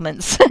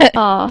compliments.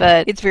 Aw.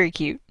 But it's very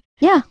cute.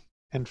 Yeah.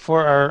 And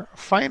for our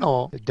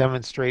final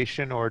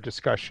demonstration or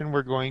discussion,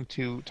 we're going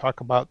to talk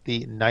about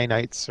the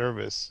Ninite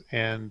service.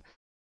 And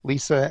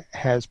Lisa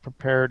has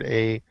prepared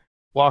a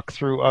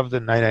walkthrough of the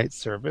Ninite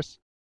service.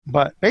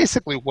 But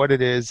basically what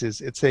it is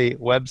it's a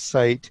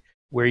website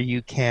where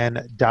you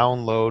can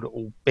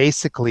download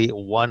basically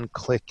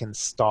one-click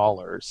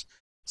installers.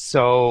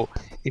 So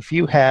if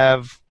you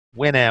have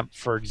Winamp,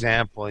 for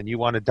example, and you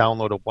want to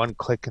download a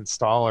one-click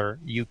installer,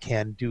 you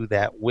can do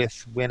that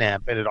with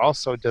Winamp. And it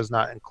also does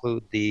not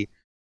include the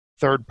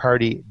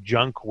third-party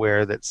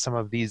junkware that some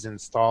of these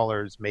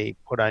installers may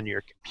put on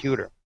your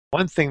computer.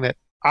 One thing that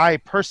I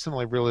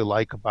personally really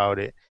like about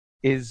it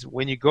is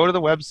when you go to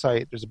the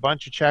website, there's a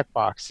bunch of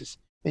checkboxes.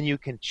 and you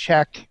can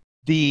check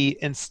the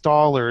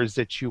installers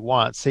that you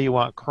want. Say you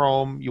want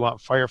Chrome, you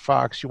want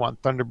Firefox, you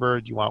want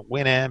Thunderbird, you want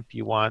Winamp,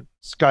 you want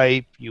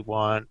Skype, you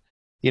want,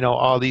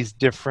 all these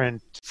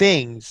different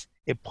things.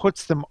 It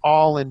puts them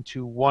all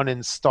into one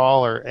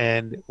installer,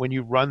 and when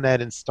you run that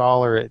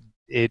installer,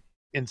 it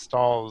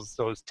installs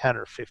those 10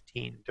 or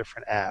 15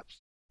 different apps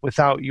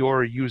without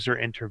your user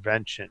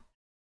intervention.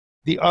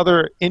 The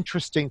other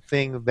interesting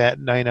thing that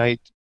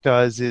Ninite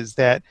does is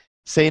that,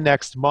 say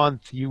next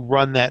month you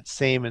run that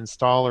same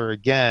installer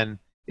again,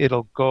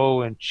 it'll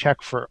go and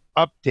check for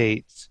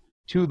updates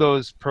to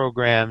those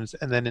programs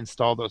and then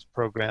install those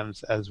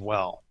programs as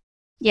well.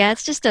 Yeah,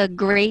 it's just a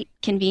great,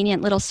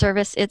 convenient little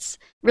service. It's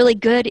really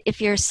good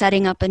if you're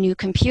setting up a new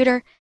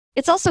computer.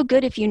 It's also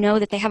good if you know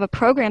that they have a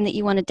program that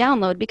you want to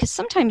download, because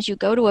sometimes you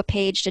go to a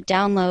page to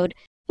download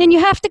and you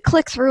have to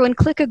click through and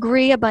click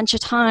agree a bunch of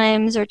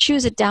times or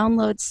choose a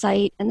download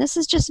site. And this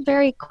is just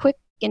very quick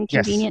and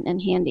convenient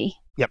and handy.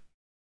 Yep.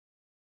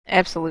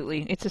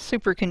 Absolutely. It's a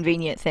super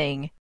convenient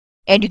thing.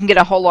 And you can get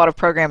a whole lot of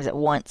programs at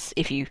once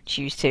if you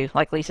choose to.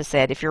 Like Lisa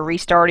said, if you're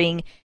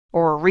restarting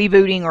or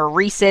rebooting or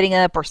resetting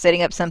up or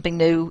setting up something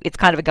new, it's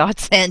kind of a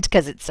godsend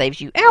because it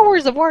saves you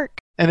hours of work.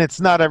 And it's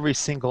not every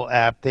single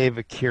app. They have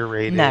a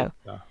curated. No.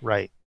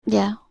 Right.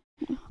 Yeah.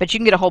 But you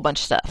can get a whole bunch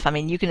of stuff. I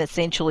mean, you can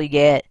essentially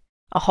get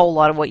a whole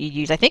lot of what you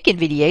use. I think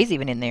NVDA is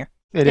even in there.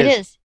 It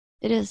is.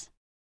 It is.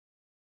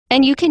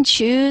 And you can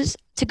choose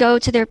to go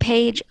to their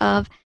page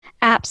of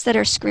apps that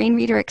are screen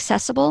reader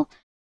accessible.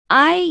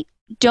 I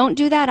don't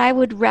do that. I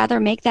would rather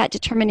make that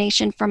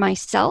determination for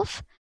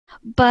myself.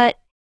 But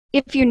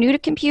if you're new to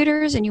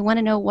computers and you want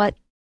to know what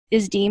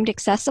is deemed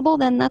accessible,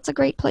 then that's a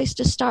great place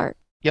to start.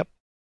 Yep.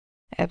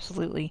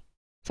 Absolutely.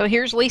 So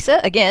here's Lisa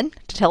again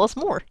to tell us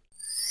more.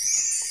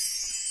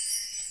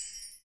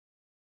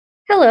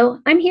 Hello,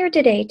 I'm here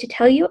today to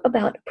tell you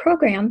about a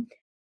program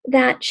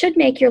that should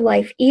make your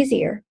life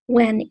easier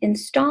when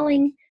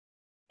installing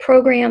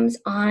programs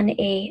on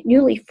a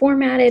newly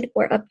formatted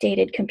or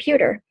updated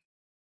computer.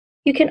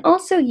 You can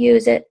also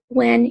use it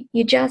when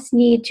you just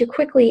need to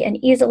quickly and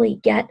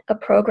easily get a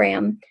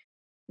program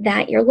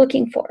that you're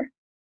looking for.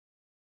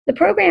 The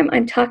program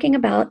I'm talking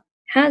about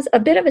has a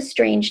bit of a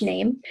strange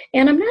name,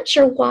 and I'm not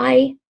sure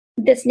why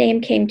this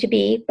name came to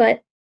be,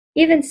 but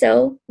even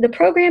so, the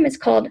program is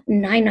called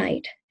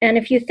Ninite. And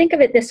if you think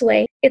of it this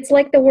way, it's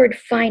like the word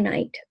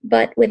finite,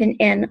 but with an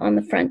N on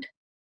the front.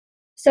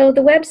 So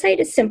the website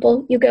is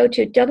simple. You go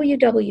to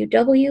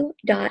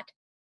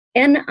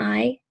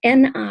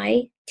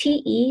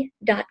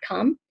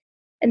www.ninite.com,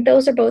 and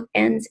those are both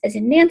N's as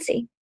in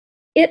Nancy.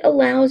 It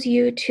allows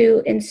you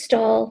to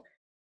install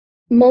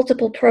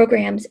multiple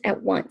programs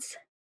at once.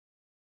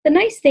 The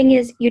nice thing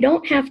is you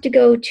don't have to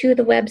go to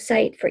the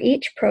website for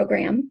each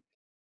program,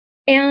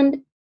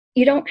 and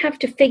you don't have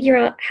to figure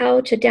out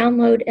how to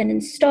download and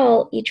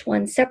install each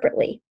one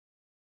separately.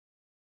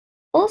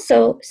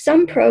 Also,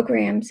 some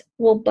programs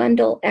will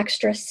bundle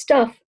extra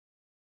stuff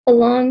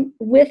along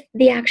with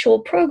the actual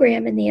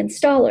program in the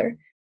installer,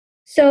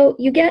 so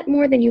you get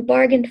more than you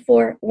bargained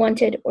for,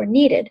 wanted, or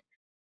needed,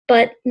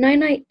 but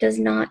Ninite does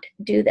not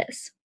do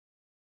this.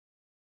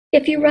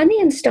 If you run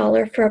the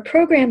installer for a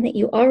program that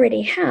you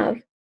already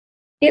have,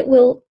 it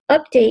will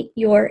update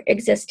your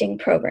existing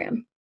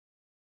program.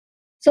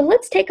 So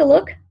let's take a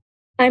look.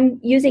 I'm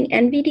using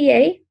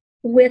NVDA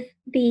with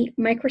the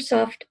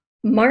Microsoft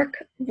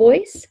Mark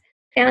voice,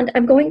 and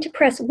I'm going to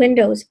press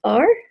Windows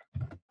R.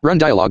 Run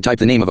dialog, type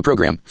the name of a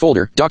program,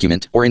 folder,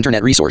 document, or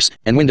internet resource,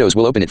 and Windows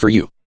will open it for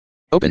you.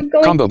 Open.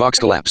 Combo box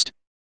collapsed.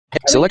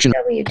 Selection.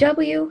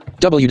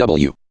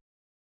 www.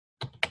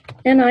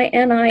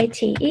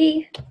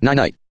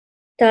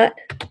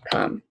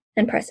 Ninite.com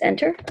and press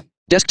enter.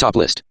 Desktop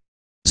list.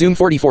 Zoom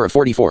 44 of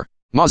 44.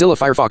 Mozilla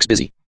Firefox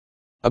busy.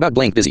 About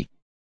blank busy.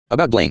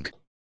 About blank.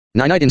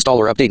 Ninite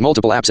installer update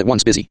multiple apps at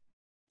once busy.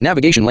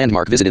 Navigation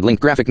landmark visited link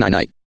graphic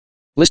Ninite.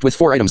 List with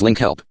 4 items link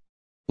help.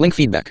 Link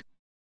feedback.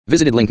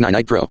 Visited link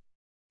Ninite Pro.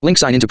 Link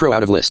sign into Pro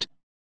out of list.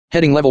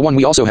 Heading level 1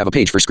 we also have a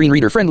page for screen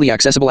reader friendly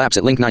accessible apps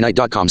at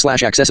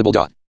linkninite.com/accessible.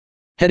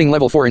 Heading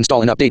level 4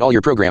 install and update all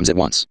your programs at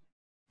once.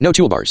 No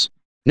toolbars.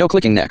 No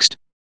clicking next.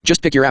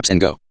 Just pick your apps and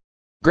go.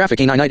 Graphic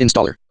Ninite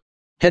installer.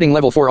 Heading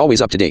level 4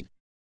 always up to date.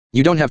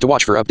 You don't have to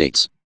watch for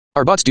updates.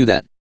 Our bots do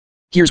that.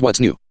 Here's what's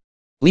new.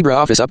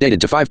 LibreOffice updated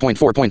to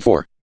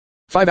 5.4.4.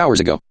 5 hours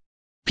ago.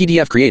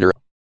 PDF creator.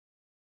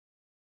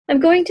 I'm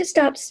going to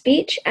stop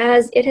speech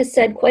as it has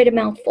said quite a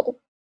mouthful.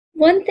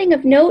 One thing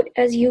of note,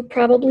 as you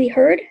probably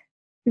heard,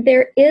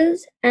 there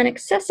is an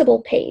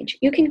accessible page.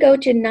 You can go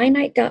to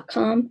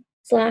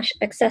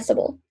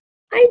ninite.com/accessible.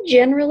 I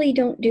generally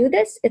don't do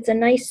this. It's a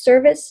nice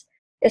service,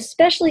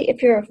 especially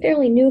if you're a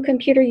fairly new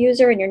computer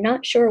user and you're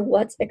not sure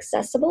what's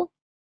accessible.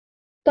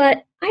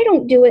 But I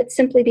don't do it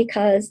simply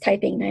because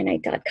typing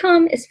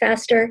ninite.com is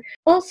faster.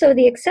 Also,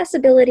 the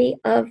accessibility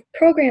of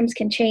programs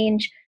can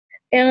change,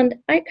 and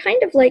I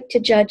kind of like to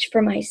judge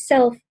for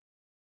myself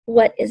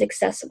what is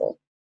accessible.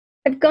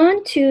 I've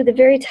gone to the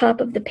very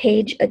top of the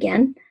page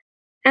again.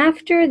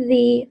 After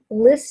the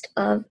list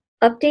of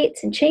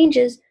updates and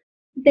changes,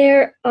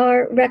 there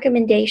are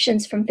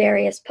recommendations from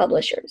various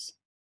publishers.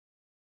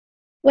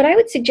 What I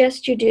would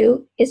suggest you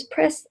do is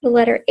press the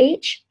letter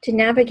H to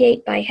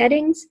navigate by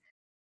headings.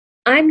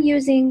 I'm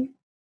using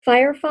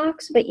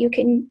Firefox, but you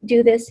can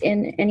do this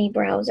in any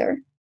browser.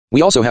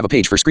 We also have a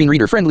page for screen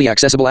reader friendly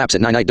accessible apps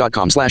at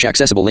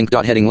ninite.com/accessible link.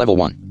 Heading level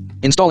 1.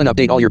 Install and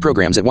update all your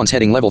programs at once.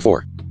 Heading level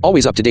 4.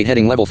 Always up to date.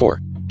 Heading level 4.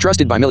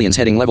 Trusted by millions.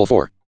 Heading level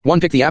 4. 1.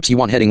 Pick the apps you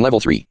want. Heading level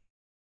 3.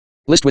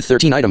 List with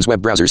 13 items.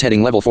 Web browsers.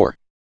 Heading level 4.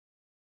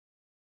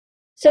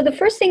 So the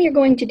first thing you're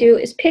going to do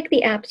is pick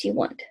the apps you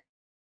want.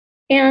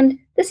 And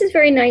this is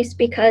very nice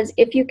because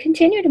if you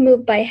continue to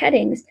move by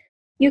headings,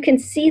 you can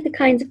see the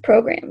kinds of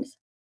programs.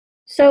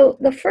 So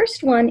the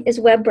first one is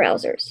web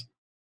browsers.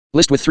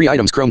 List with 3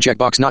 items. Chrome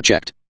checkbox not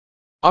checked.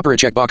 Opera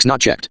checkbox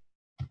not checked.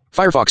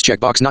 Firefox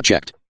checkbox not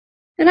checked.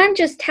 And I'm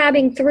just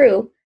tabbing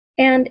through,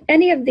 and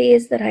any of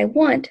these that I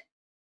want,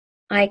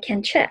 I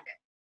can check.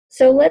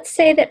 So let's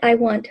say that I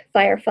want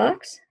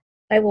Firefox.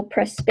 I will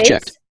press space,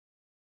 Checked.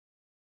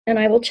 And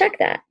I will check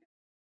that.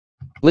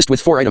 List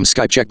with 4 items.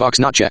 Skype checkbox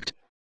not checked.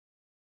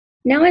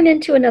 Now I'm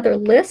into another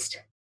list.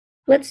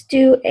 Let's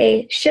do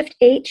a Shift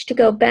H to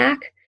go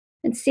back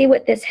and see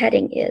what this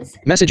heading is.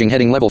 Messaging.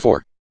 Heading level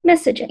 4.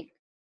 Messaging.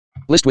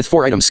 List with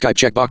 4 items. Skype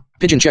checkbox.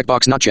 Pigeon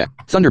checkbox not checked.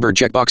 Thunderbird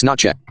checkbox not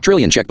checked.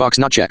 Trillion checkbox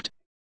not checked.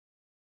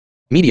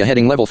 Media.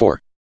 Heading level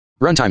 4.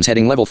 Runtimes.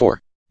 Heading level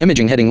 4.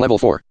 Imaging. Heading level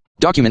 4.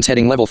 Documents.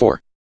 Heading level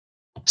 4.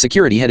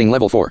 Security. Heading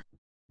level 4.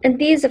 And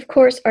these, of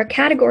course, are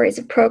categories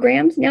of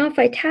programs. Now if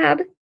I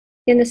tab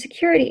in the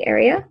security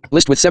area,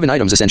 List with 7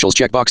 items. Essentials.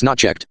 Checkbox not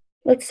checked.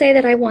 let's say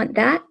that I want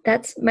that.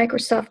 That's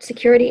Microsoft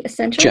Security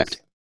Essentials.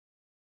 Checked.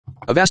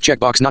 Avast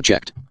checkbox not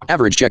checked.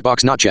 Average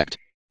checkbox not checked.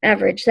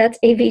 Average, that's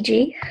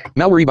AVG.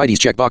 Malwarebytes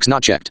checkbox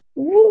not checked.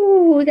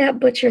 Woo, that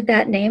butchered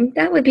that name.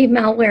 That would be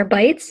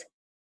Malwarebytes.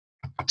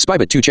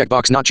 Spybit 2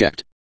 checkbox not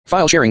checked.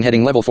 File sharing.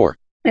 Heading level 4.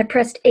 I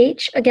pressed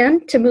H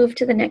again to move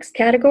to the next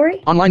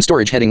category. Online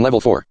storage. Heading level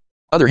 4.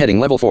 Other. Heading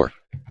level 4.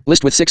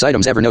 List with 6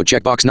 items. Evernote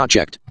checkbox not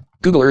checked.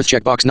 Google Earth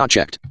checkbox not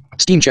checked.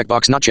 Steam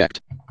checkbox not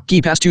checked.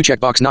 KeyPass 2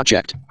 checkbox not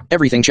checked.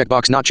 Everything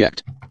checkbox not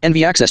checked.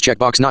 NV Access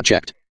checkbox not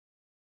checked.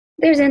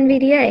 There's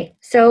NVDA.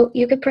 So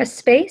you could press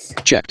space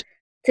Checked.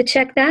 to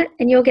check that,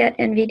 and you'll get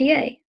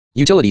NVDA.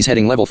 Utilities.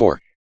 Heading level 4.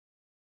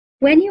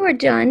 When you are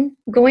done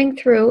going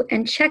through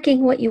and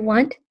checking what you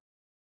want,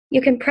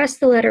 you can press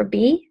the letter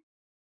B,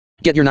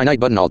 Get your Ninite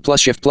button. Alt plus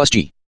Shift plus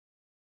G.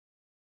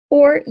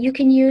 or you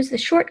can use the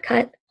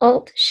shortcut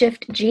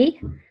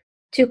Alt-Shift-G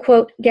to,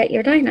 quote, get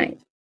your Ninite.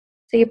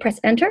 So you press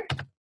Enter.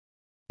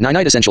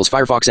 Ninite Essentials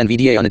Firefox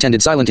NVDA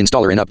unattended silent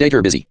installer and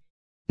updater busy.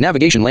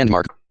 Navigation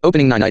landmark.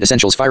 Opening Ninite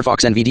Essentials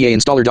Firefox NVDA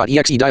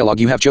installer.exe dialog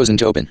you have chosen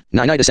to open.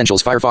 Ninite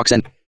Essentials Firefox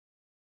N.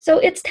 So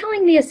it's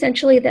telling me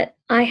essentially that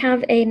I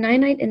have a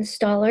Ninite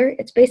installer.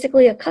 It's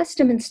basically a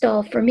custom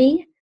install for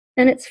me,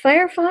 and it's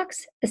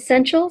Firefox,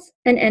 Essentials,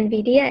 and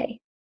NVDA.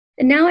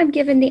 And now I'm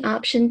given the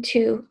option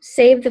to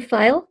save the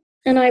file,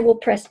 and I will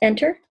press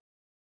Enter.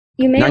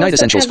 You may Ninite also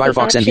Essentials have the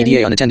Firefox option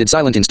NVDA unattended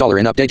silent installer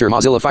and updater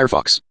Mozilla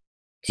Firefox.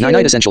 to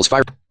Ninite Essentials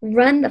Fire.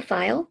 run the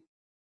file,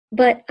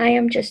 but I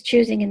am just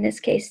choosing in this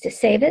case to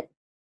save it.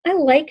 I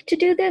like to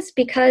do this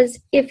because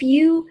if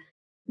you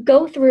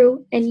go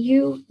through and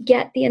you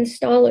get the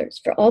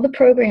installers for all the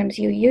programs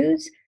you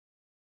use,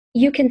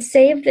 you can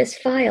save this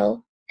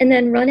file and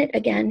then run it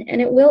again,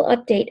 and it will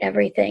update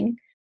everything.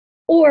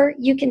 Or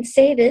you can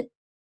save it,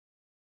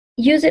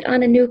 use it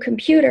on a new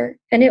computer,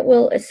 and it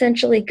will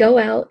essentially go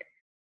out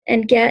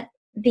and get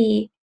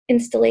the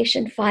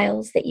installation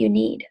files that you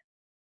need.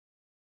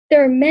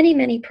 There are many,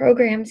 many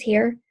programs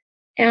here,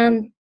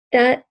 and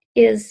that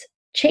is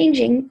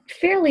changing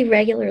fairly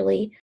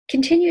regularly.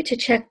 Continue to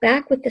check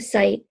back with the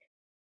site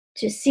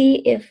to see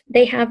if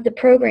they have the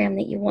program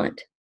that you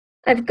want.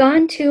 I've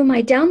gone to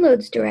my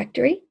downloads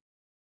directory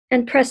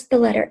and pressed the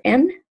letter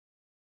N,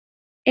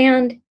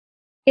 and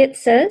it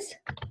says,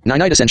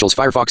 Ninite Essentials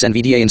Firefox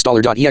NVDA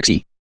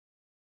installer.exe.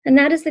 and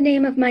that is the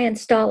name of my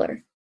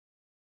installer.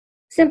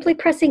 Simply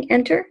pressing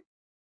Enter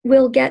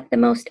will get the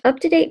most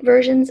up-to-date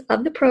versions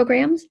of the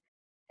programs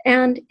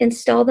and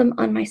install them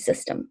on my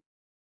system.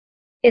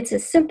 It's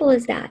as simple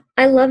as that.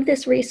 I love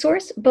this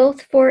resource,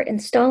 both for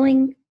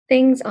installing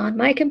things on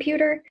my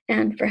computer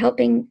and for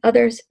helping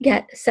others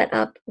get set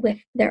up with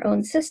their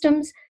own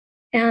systems,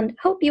 and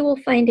hope you will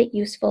find it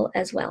useful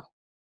as well.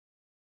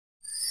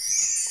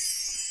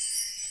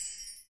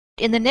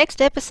 In the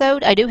next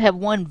episode, I do have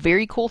one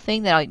very cool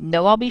thing that I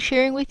know I'll be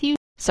sharing with you.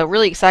 So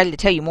really excited to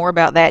tell you more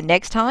about that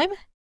next time.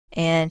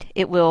 And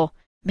it will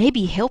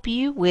maybe help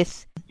you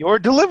with your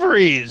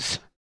deliveries.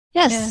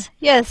 Yes.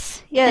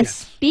 Yes. And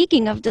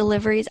speaking of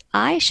deliveries,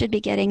 I should be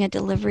getting a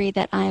delivery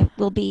that I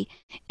will be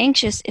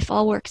anxious, if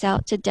all works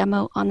out, to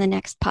demo on the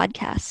next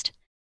podcast.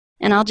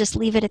 And I'll just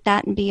leave it at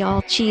that and be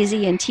all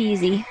cheesy and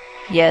teasy.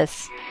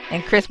 Yes.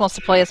 And Chris wants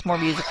to play us more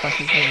music on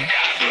his meeting.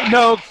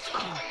 No.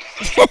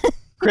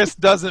 Chris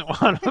doesn't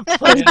want to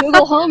play Because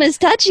Google Home is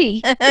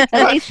touchy.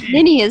 At least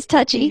Minnie is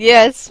touchy.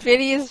 Yes,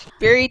 Minnie is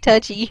very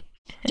touchy.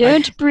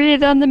 Don't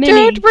breathe on the Minnie.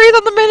 Don't breathe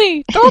on the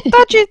Minnie. Don't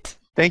touch it.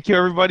 Thank you,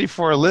 everybody,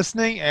 for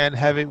listening, and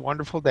have a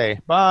wonderful day.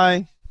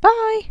 Bye.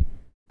 Bye.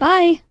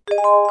 Bye.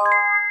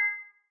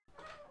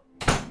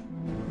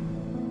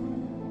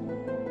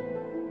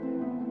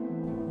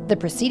 The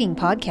preceding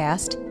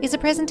podcast is a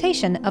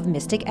presentation of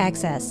Mystic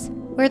Access,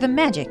 where the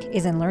magic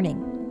is in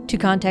learning. To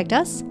contact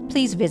us,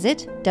 please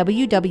visit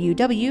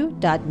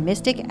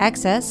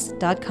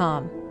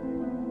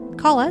www.mysticaccess.com.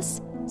 Call us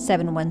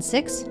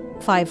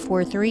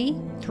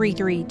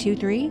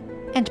 716-543-3323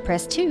 and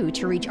press 2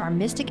 to reach our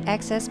Mystic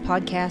Access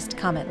podcast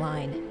comment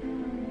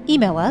line.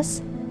 Email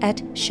us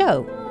at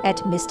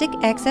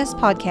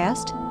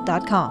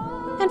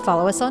show@mysticaccesspodcast.com and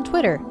follow us on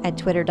Twitter at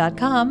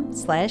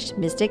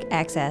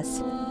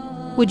twitter.com/mysticaccess.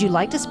 Would you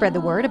like to spread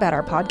the word about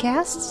our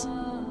podcasts?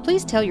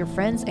 Please tell your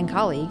friends and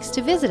colleagues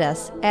to visit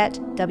us at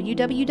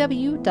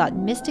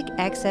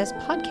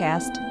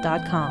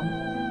www.mysticaccesspodcast.com.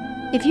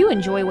 If you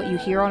enjoy what you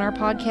hear on our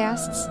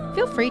podcasts,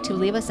 feel free to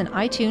leave us an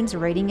iTunes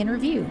rating and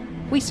review.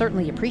 We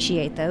certainly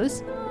appreciate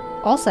those.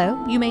 Also,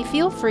 you may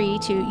feel free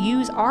to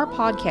use our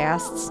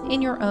podcasts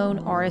in your own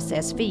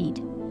RSS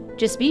feed.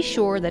 Just be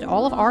sure that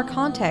all of our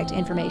contact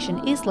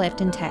information is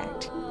left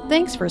intact.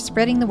 Thanks for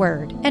spreading the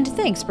word, and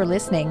thanks for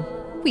listening.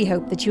 We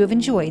hope that you have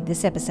enjoyed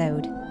this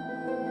episode.